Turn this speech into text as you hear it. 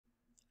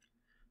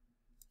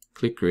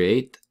Click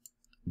Create,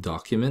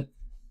 Document,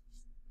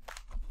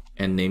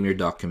 and name your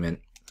document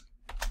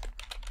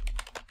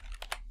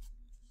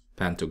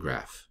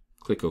Pantograph.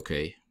 Click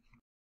OK.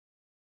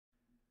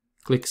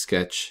 Click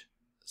Sketch,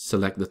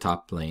 select the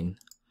top plane,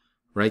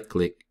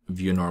 right-click,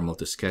 View Normal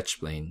to Sketch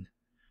Plane,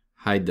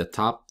 hide the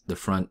top, the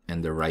front,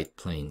 and the right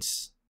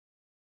planes.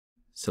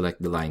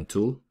 Select the Line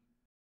tool.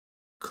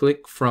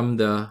 Click from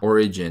the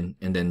origin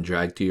and then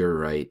drag to your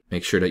right.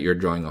 Make sure that you're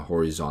drawing a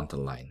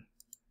horizontal line.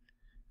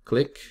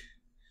 Click,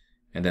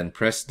 and then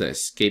press the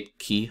Escape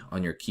key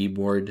on your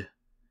keyboard.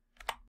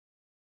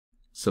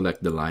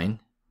 Select the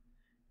line,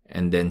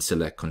 and then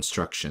select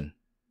Construction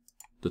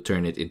to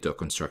turn it into a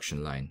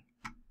construction line.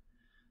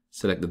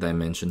 Select the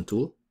Dimension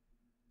tool.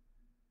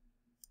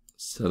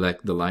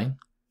 Select the line.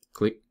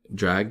 Click,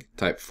 drag,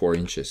 type 4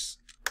 inches.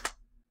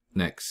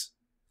 Next,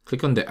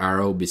 click on the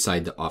arrow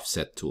beside the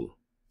Offset tool.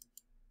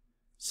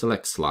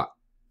 Select Slot.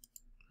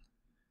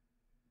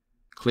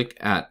 Click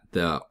at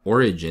the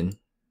origin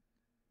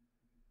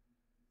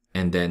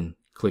and then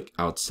click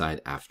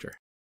outside after.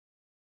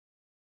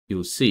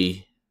 You'll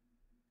see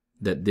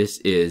that this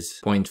is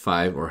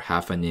 0.5 or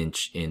half an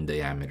inch in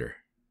diameter.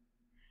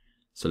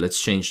 So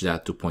let's change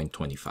that to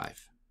 0.25.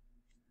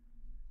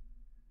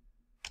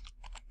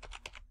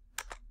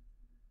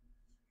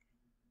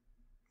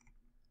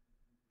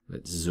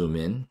 Let's zoom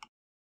in.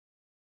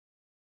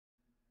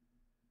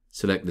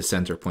 Select the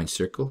center point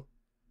circle.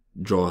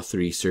 Draw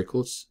 3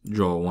 circles.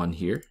 Draw one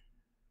here.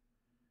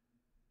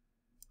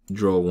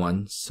 Draw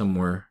one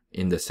somewhere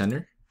in the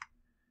center.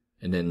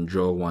 And then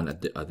draw one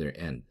at the other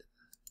end.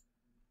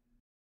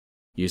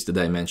 Use the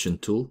Dimension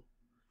tool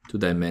to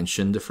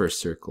dimension the first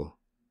circle.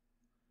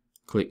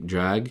 Click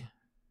Drag.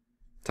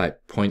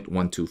 Type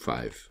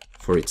 0.125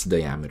 for its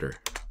diameter.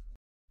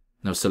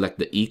 Now select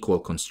the Equal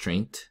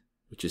constraint,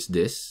 which is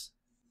this.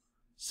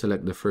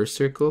 Select the first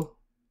circle,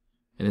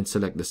 and then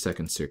select the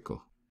second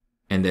circle.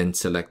 And then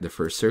select the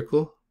first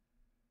circle,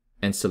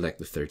 and select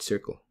the third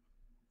circle.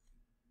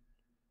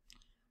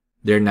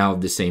 They're now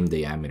of the same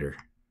diameter.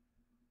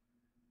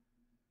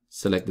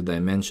 Select the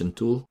Dimension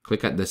tool,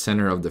 click at the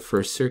center of the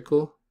first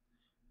circle,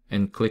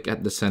 and click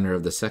at the center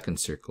of the second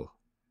circle.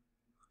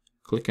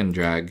 Click and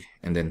drag,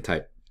 and then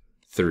type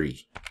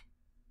 3.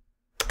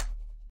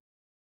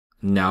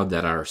 Now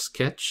that our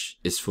sketch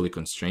is fully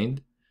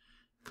constrained,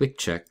 click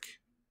Check.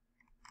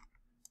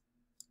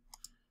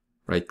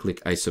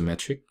 Right-click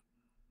Isometric.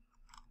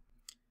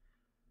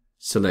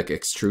 Select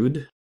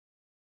Extrude.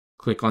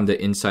 Click on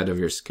the inside of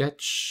your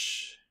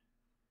sketch,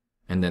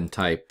 and then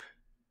type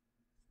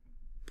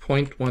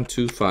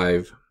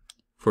 0.125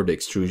 for the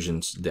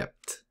extrusion's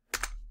depth.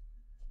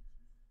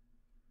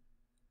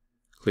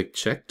 Click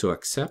Check to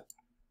accept.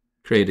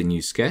 Create a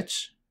new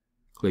sketch.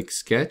 Click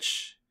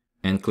Sketch,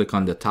 and click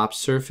on the top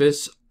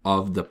surface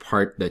of the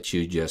part that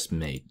you just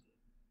made.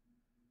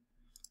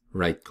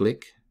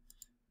 Right-click,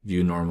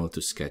 View Normal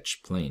to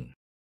Sketch Plane.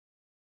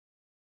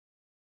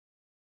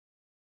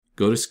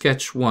 Go to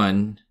Sketch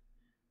 1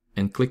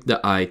 and click the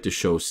eye to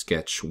show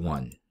Sketch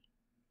 1.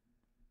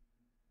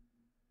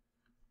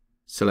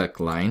 Select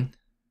Line.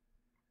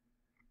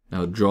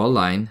 Now draw a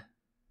line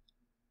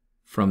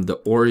from the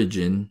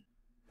origin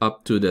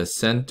up to the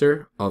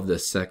center of the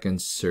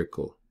second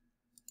circle.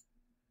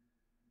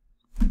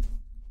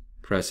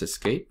 Press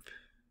Escape.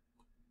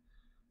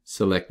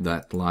 Select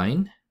that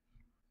line.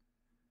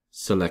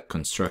 Select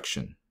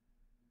Construction.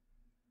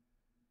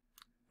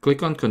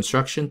 Click on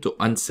Construction to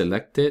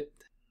unselect it,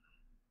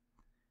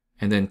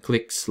 and then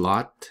click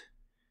Slot,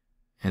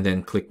 and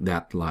then click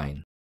that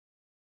line.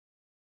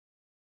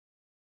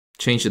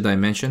 Change the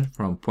dimension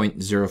from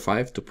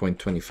 0.05 to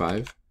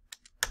 0.25,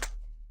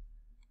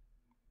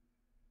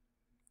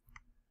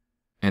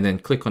 and then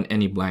click on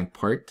any blank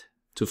part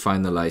to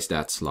finalize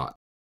that slot.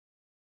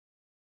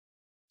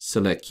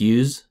 Select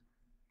Use,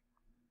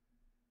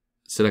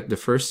 select the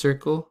first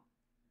circle,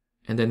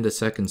 and then the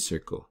second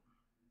circle.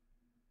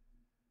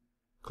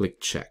 Click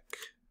Check.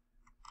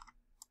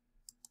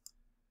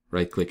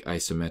 Right-click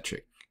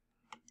Isometric.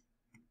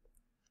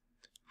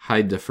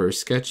 Hide the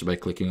first sketch by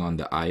clicking on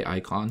the eye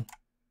icon.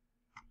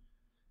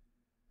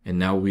 And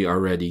now we are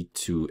ready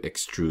to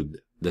extrude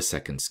the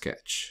second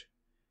sketch.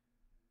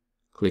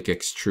 Click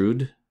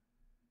Extrude.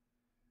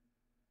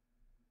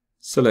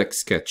 Select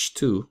Sketch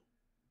 2.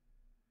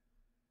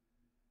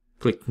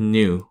 Click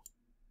New.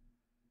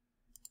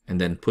 And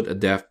then put a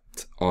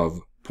depth of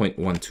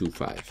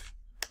 0.125.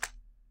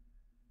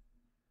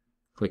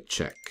 Click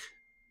Check.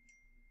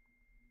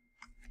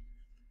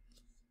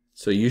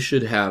 So you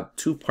should have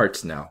two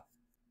parts now.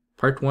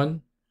 Part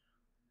 1,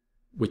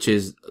 which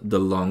is the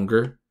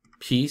longer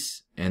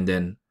piece, and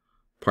then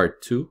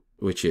part 2,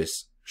 which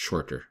is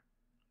shorter.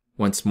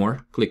 Once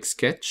more, click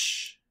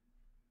Sketch.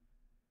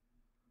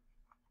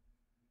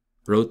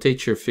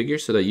 Rotate your figure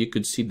so that you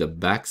could see the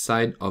back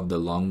side of the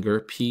longer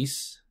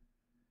piece.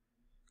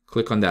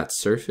 Click on that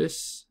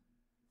surface.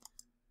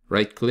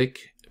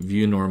 Right-click,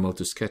 View Normal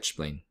to Sketch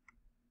Plane.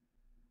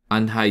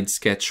 Unhide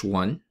Sketch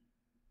 1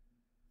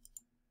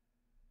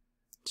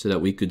 so that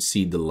we could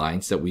see the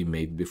lines that we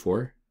made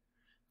before.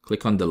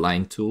 click on the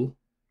line tool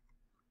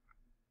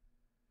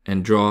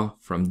and draw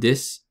from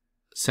this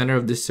center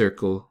of this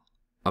circle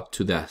up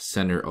to the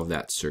center of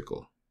that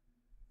circle.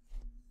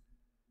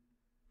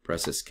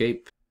 Press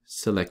escape,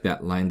 select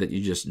that line that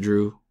you just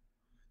drew,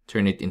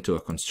 turn it into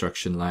a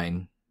construction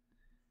line,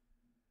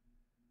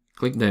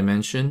 click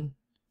dimension,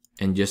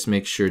 and just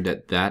make sure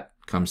that that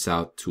comes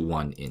out to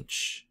 1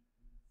 inch.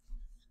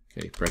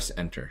 Okay, press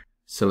enter.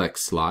 Select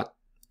slot,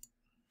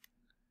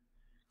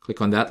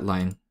 click on that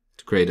line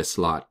to create a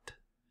slot.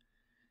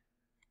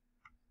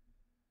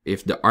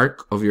 If the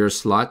arc of your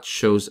slot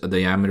shows a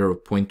diameter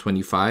of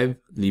 0.25,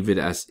 leave it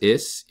as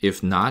is.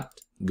 If not,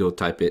 go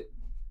type it.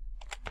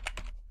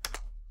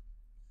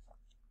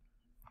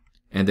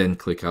 And then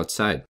click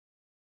outside.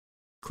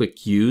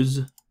 Click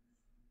use,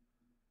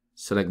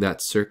 select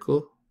that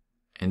circle,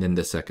 and then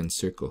the second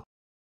circle.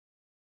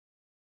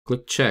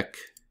 Click check.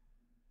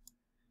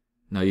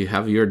 Now you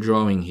have your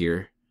drawing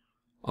here.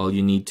 All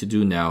you need to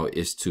do now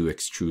is to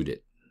extrude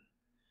it.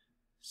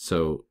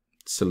 So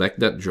select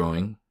that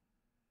drawing.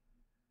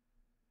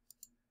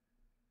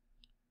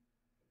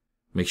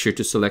 Make sure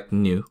to select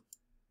new.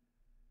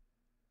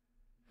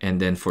 And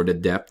then for the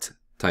depth,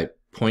 type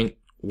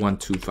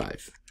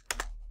 0.125.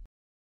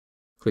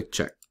 Click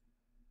check.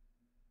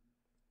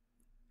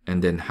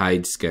 And then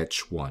hide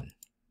sketch 1.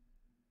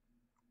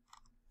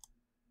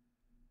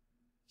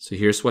 So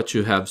here's what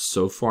you have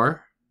so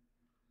far.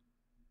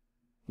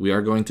 We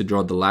are going to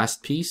draw the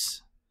last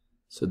piece.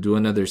 So do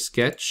another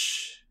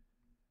sketch.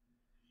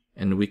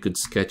 And we could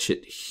sketch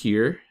it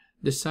here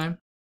this time.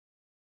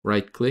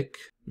 Right click,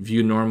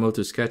 view normal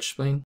to sketch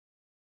plane.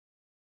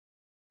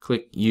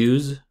 Click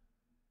use.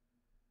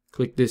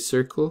 Click this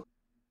circle.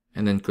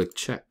 And then click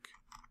check.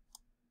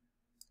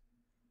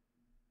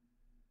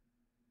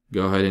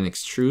 Go ahead and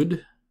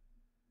extrude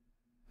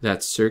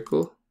that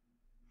circle.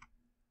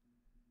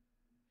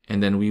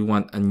 And then we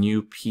want a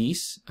new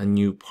piece, a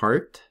new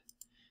part.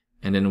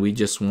 And then we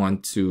just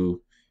want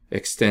to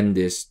extend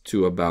this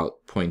to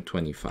about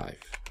 0.25.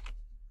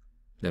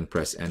 Then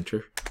press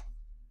enter.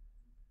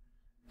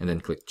 And then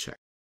click check.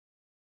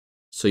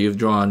 So you've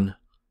drawn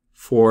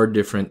 4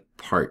 different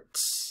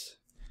parts.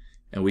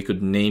 And we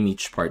could name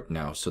each part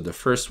now. So the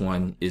first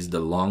one is the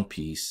long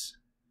piece.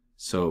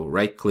 So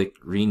right click,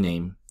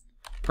 rename.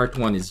 Part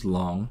 1 is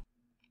long.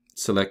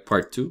 Select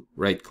part 2,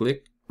 right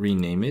click,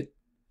 rename it.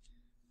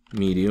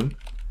 Medium.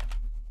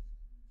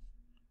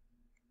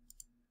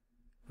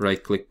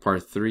 Right click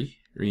part 3,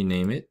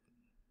 rename it.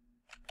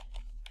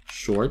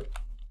 Short.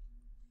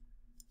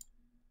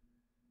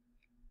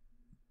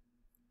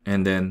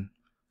 And then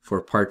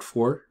for part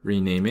 4,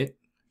 rename it.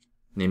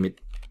 Name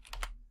it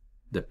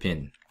the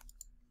pin.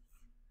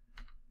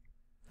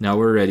 Now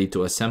we're ready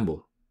to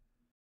assemble.